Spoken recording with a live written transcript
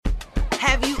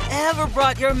Have you ever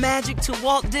brought your magic to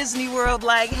Walt Disney World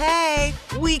like, hey,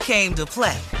 we came to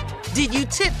play? Did you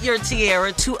tip your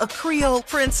tiara to a Creole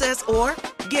princess or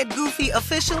get goofy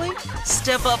officially?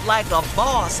 Step up like a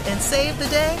boss and save the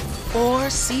day? Or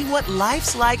see what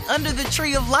life's like under the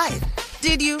tree of life?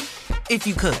 Did you? If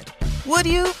you could. Would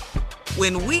you?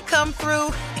 When we come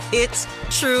through, it's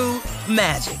true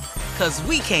magic. 'Cause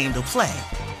we came to play.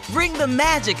 Bring the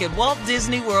magic at Walt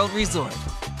Disney World Resort.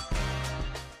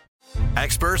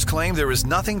 Experts claim there is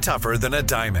nothing tougher than a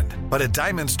diamond. But at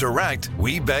Diamonds Direct,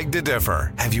 we beg to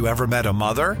differ. Have you ever met a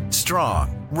mother?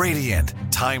 Strong, radiant,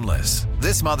 timeless.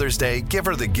 This Mother's Day, give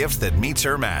her the gift that meets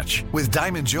her match. With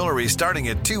diamond jewelry starting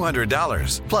at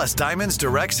 $200. Plus Diamonds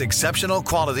Direct's exceptional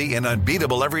quality and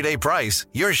unbeatable everyday price,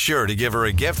 you're sure to give her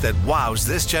a gift that wows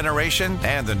this generation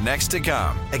and the next to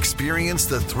come. Experience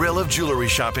the thrill of jewelry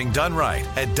shopping done right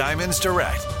at Diamonds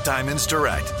Direct. Diamonds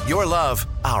Direct. Your love,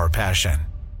 our passion.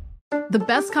 The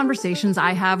best conversations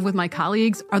I have with my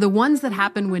colleagues are the ones that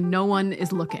happen when no one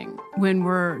is looking, when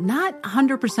we're not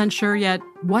 100% sure yet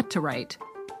what to write.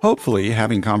 Hopefully,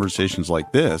 having conversations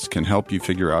like this can help you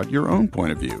figure out your own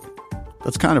point of view.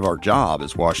 That's kind of our job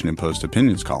as Washington Post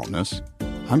opinions columnists.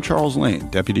 I'm Charles Lane,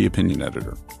 Deputy Opinion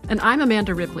Editor. And I'm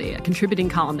Amanda Ripley, a contributing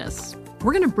columnist.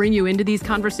 We're going to bring you into these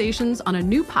conversations on a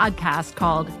new podcast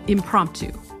called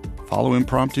Impromptu. Follow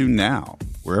Impromptu now,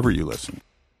 wherever you listen.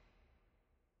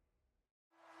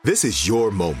 This is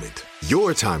your moment,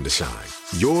 your time to shine,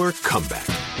 your comeback.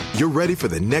 You're ready for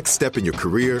the next step in your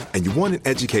career, and you want an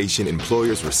education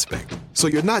employers respect. So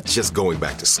you're not just going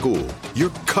back to school,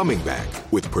 you're coming back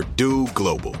with Purdue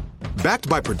Global. Backed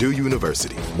by Purdue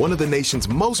University, one of the nation's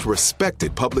most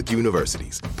respected public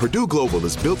universities, Purdue Global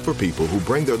is built for people who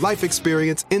bring their life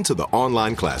experience into the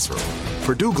online classroom.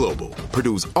 Purdue Global,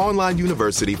 Purdue's online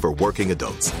university for working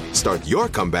adults. Start your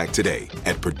comeback today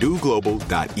at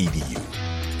purdueglobal.edu.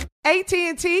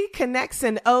 AT&T connects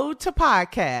an ode to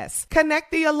podcasts.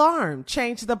 Connect the alarm.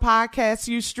 Change the podcast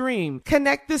you stream.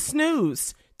 Connect the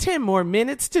snooze. 10 more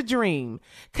minutes to dream.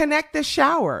 Connect the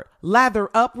shower.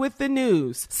 Lather up with the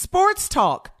news. Sports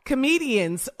talk,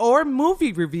 comedians, or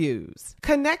movie reviews.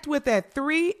 Connect with that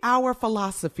 3-hour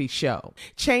philosophy show.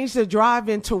 Change the drive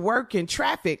into work in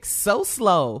traffic so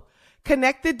slow.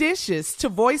 Connect the dishes to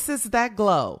voices that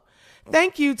glow.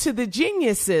 Thank you to the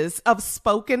geniuses of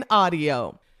spoken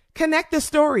audio. Connect the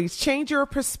stories, change your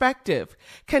perspective.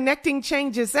 Connecting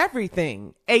changes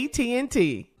everything.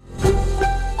 AT&T.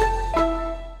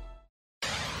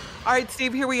 All right,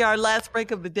 Steve, here we are. Last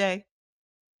break of the day.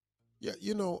 Yeah,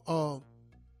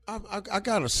 I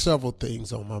got several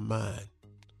things on my mind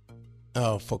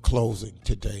for closing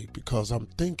today because I'm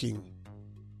thinking,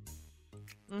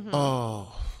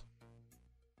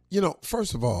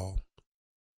 first of all,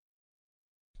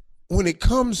 when it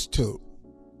comes to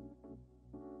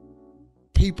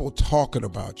people talking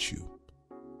about you,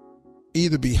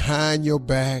 either behind your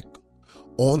back,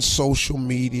 on social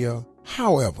media,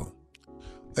 however,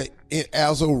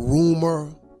 as a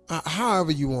rumor,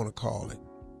 however you want to call it.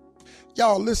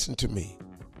 Y'all listen to me.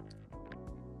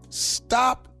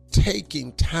 Stop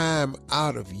taking time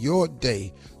out of your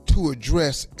day to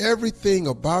address everything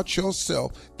about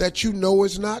yourself that you know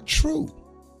is not true.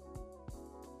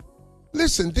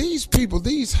 Listen, these people,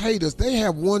 these haters, they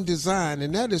have one design,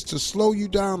 and that is to slow you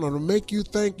down or to make you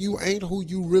think you ain't who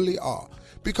you really are.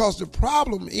 Because the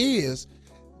problem is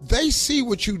they see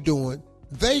what you're doing,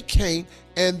 they can't,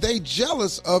 and they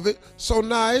jealous of it. So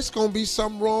now it's going to be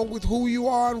something wrong with who you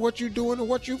are and what you're doing and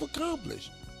what you've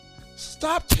accomplished.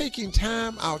 Stop taking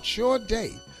time out your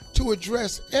day to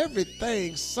address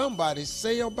everything somebody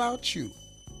say about you,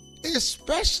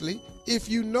 especially if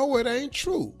you know it ain't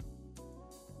true.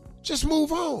 Just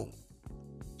move on.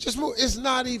 Just move. It's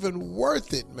not even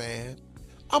worth it, man.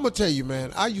 I'm going to tell you,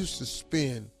 man, I used to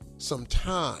spend some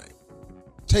time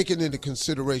taking into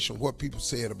consideration what people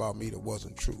said about me that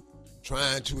wasn't true,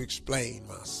 trying to explain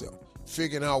myself,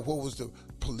 figuring out what was the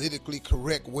politically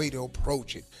correct way to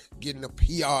approach it, getting a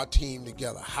PR team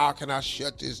together. How can I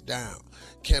shut this down?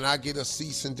 Can I get a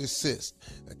cease and desist?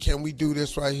 Can we do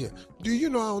this right here? Do you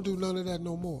know I don't do none of that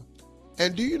no more?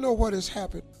 And do you know what has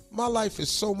happened? My life is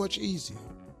so much easier.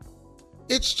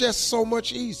 It's just so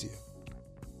much easier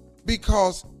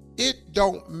because it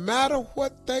don't matter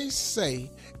what they say,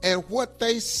 and what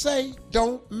they say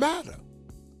don't matter.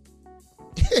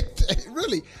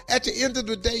 Really, at the end of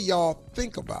the day, y'all,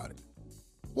 think about it.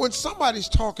 When somebody's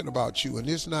talking about you and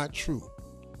it's not true,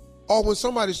 or when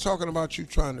somebody's talking about you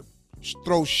trying to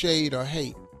throw shade or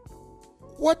hate,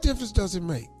 what difference does it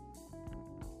make?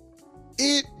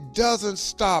 It doesn't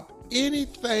stop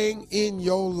anything in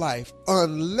your life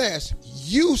unless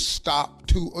you stop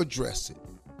to address it.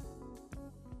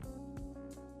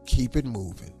 Keep it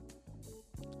moving.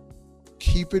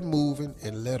 Keep it moving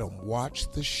and let them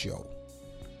watch the show.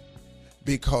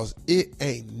 Because it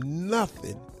ain't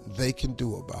nothing they can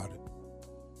do about it.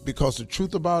 Because the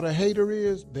truth about a hater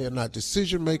is they're not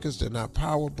decision makers, they're not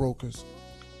power brokers.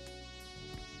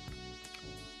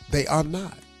 They are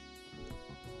not.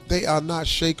 They are not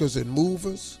shakers and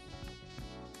movers.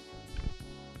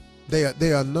 They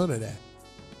are none of that.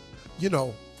 You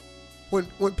know,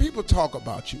 when people talk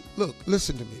about you, look,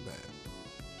 listen to me, man.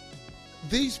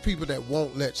 These people that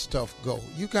won't let stuff go,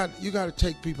 you got to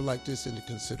take people like this into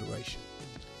consideration.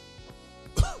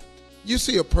 You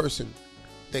see a person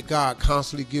that God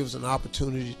constantly gives an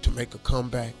opportunity to make a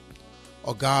comeback,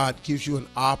 or God gives you an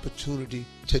opportunity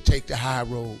to take the high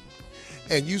road.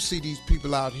 And you see these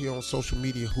people out here on social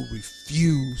media who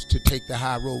refuse to take the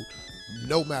high road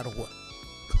no matter what,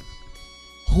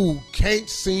 who can't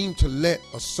seem to let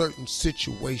a certain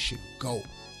situation go,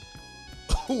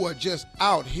 who are just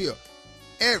out here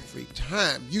every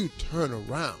time you turn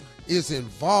around is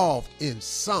involved in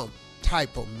some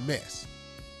type of mess.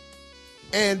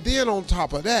 And then on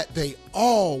top of that, they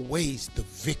always the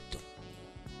victim.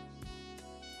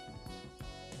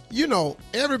 You know,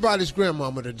 everybody's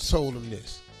grandmama done told them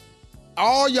this.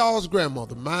 All y'all's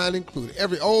grandmother, mine included,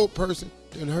 every old person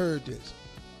done heard this.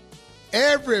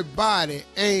 Everybody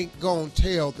ain't gonna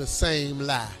tell the same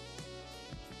lie.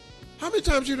 How many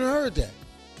times you done heard that?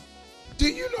 Do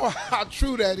you know how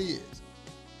true that is?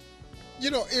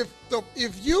 You know,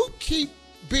 if you keep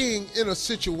being in a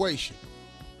situation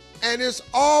and it's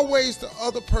always the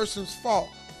other person's fault,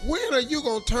 when are you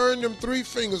going to turn them three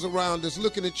fingers around that's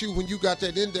looking at you when you got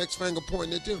that index finger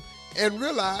pointing at them and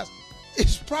realize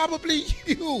it's probably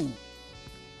you?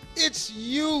 It's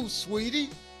you, sweetie.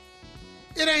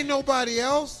 It ain't nobody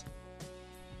else.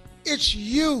 It's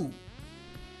you.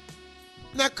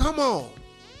 Now, come on.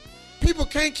 People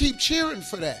can't keep cheering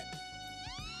for that.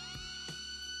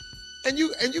 And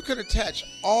you can attach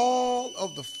all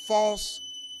of the false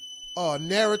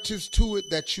narratives to it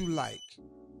that you like.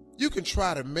 You can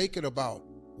try to make it about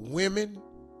women.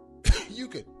 You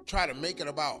could try to make it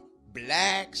about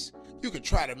blacks. You could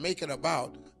try to make it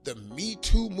about the Me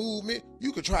Too movement.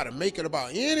 You could try to make it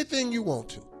about anything you want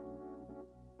to.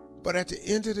 But at the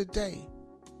end of the day,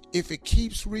 if it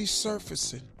keeps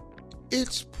resurfacing,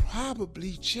 it's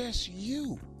probably just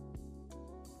you.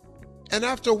 And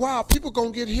after a while, people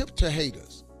gonna get hip to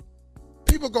haters.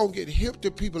 People gonna get hip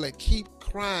to people that keep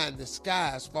crying, the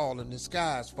sky's falling, the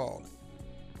sky's falling.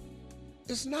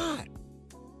 It's not.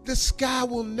 The sky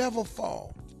will never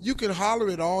fall. You can holler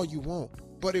it all you want,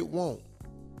 but it won't.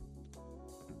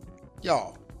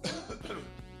 Y'all,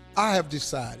 I have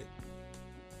decided.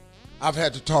 I've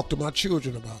had to talk to my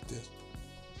children about this.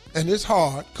 And it's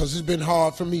hard, because it's been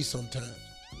hard for me sometimes.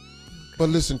 But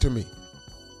listen to me.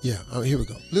 Yeah, here we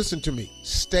go. Listen to me.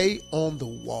 Stay on the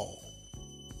wall.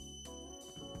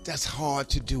 That's hard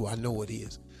to do. I know it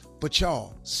is. But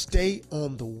y'all, stay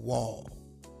on the wall.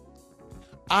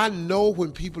 I know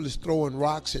when people is throwing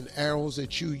rocks and arrows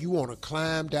at you, you want to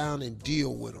climb down and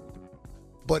deal with them.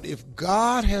 But if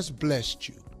God has blessed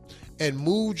you and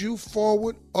moved you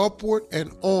forward, upward,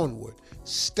 and onward,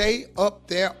 stay up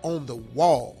there on the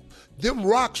wall. Them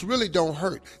rocks really don't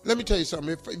hurt. Let me tell you something.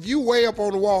 If you way up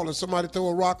on the wall and somebody throw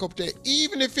a rock up there,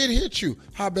 even if it hits you,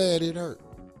 how bad it hurt?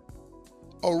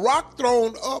 A rock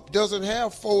thrown up doesn't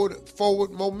have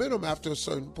forward momentum after a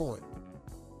certain point.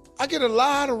 I get a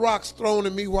lot of rocks thrown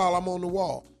at me while I'm on the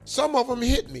wall. Some of them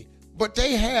hit me, but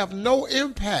they have no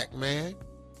impact, man.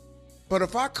 But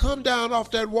if I come down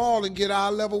off that wall and get eye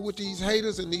level with these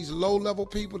haters and these low-level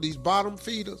people, these bottom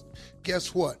feeders,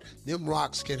 guess what? Them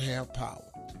rocks can have power.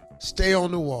 Stay on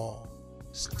the wall.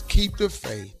 Keep the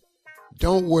faith.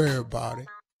 Don't worry about it.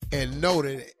 And know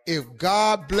that if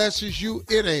God blesses you,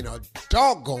 it ain't a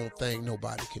doggone thing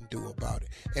nobody can do about it.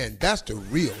 And that's the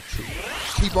real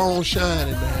truth. Keep on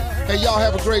shining, man. Hey, y'all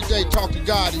have a great day. Talk to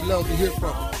God. He loves to hear from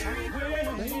you.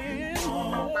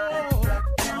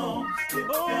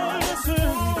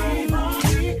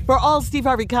 For all Steve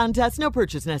Harvey contests, no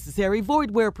purchase necessary,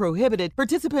 void where prohibited.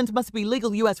 Participants must be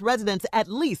legal U.S. residents at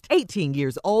least 18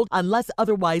 years old unless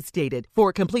otherwise stated.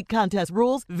 For complete contest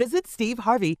rules, visit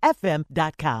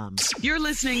SteveHarveyFM.com. You're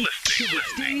listening to the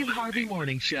Steve Harvey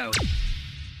Morning Show.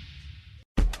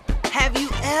 Have you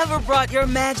ever brought your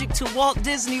magic to Walt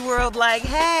Disney World like,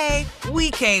 hey,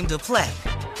 we came to play?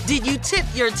 Did you tip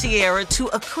your tiara to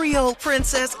a Creole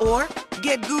princess or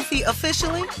get goofy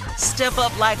officially? Step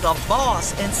up like a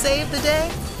boss and save the day?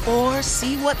 Or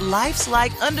see what life's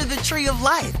like under the tree of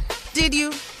life? Did you?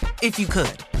 If you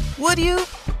could. Would you?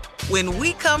 When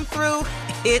we come through,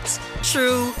 It's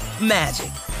true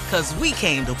magic, 'cause we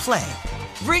came to play.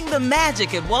 Bring the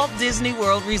magic at Walt Disney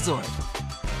World Resort.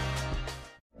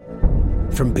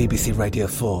 From BBC Radio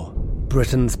 4,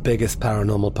 Britain's biggest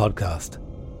paranormal podcast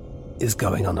is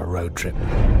going on a road trip.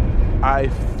 I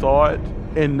thought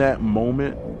in that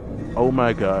moment, oh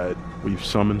my God, we've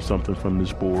summoned something from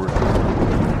this board.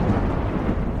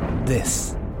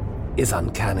 This is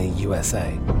Uncanny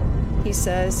USA. He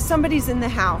says, somebody's in the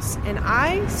house, and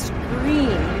I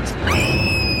screamed.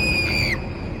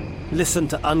 Listen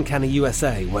to Uncanny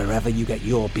USA wherever you get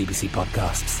your BBC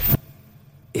podcasts,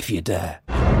 if you dare.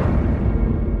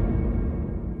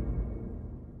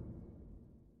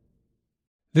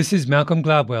 This is Malcolm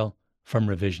Gladwell from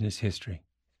Revisionist History.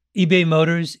 eBay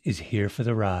Motors is here for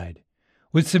the ride.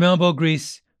 With some elbow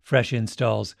grease, fresh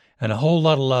installs, and a whole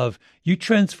lot of love, you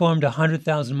transformed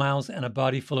 100,000 miles and a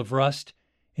body full of rust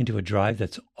into a drive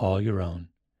that's all your own.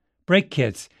 Brake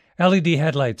kits, LED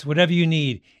headlights, whatever you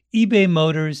need, eBay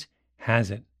Motors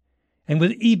has it. And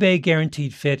with eBay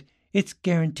Guaranteed Fit, it's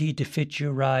guaranteed to fit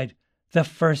your ride the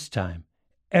first time,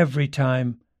 every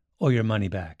time, or your money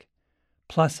back.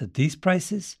 Plus, at these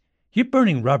prices, you're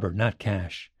burning rubber, not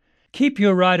cash. Keep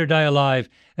your ride or die alive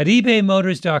at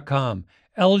ebaymotors.com.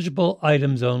 Eligible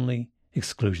items only.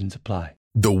 Exclusions apply.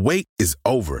 The wait is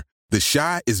over. The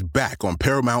Chi is back on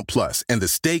Paramount Plus, and the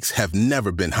stakes have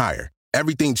never been higher.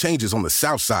 Everything changes on the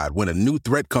South Side when a new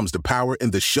threat comes to power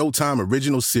in the Showtime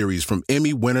original series from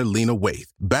Emmy winner Lena Waithe.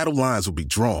 Battle lines will be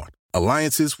drawn,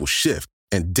 alliances will shift,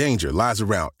 and danger lies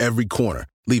around every corner,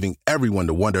 leaving everyone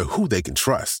to wonder who they can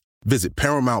trust. Visit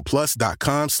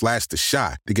ParamountPlus.com/The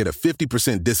Chi to get a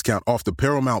 50% discount off the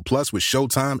Paramount Plus with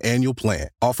Showtime annual plan.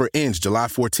 Offer ends July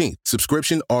 14th.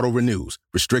 Subscription auto-renews.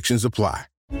 Restrictions apply.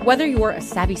 Whether you're a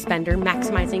savvy spender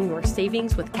maximizing your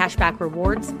savings with cashback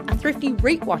rewards, a thrifty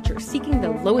rate watcher seeking the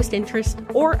lowest interest,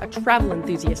 or a travel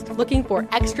enthusiast looking for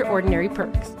extraordinary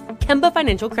perks, Kemba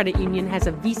Financial Credit Union has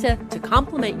a visa to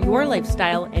complement your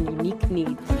lifestyle and unique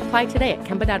needs. Apply today at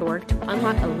Kemba.org to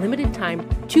unlock a limited-time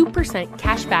 2%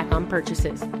 cash back on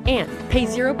purchases and pay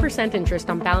 0% interest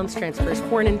on balance transfers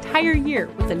for an entire year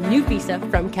with a new visa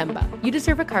from Kemba. You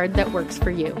deserve a card that works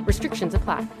for you. Restrictions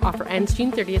apply. Offer ends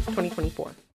June 30th, 2024.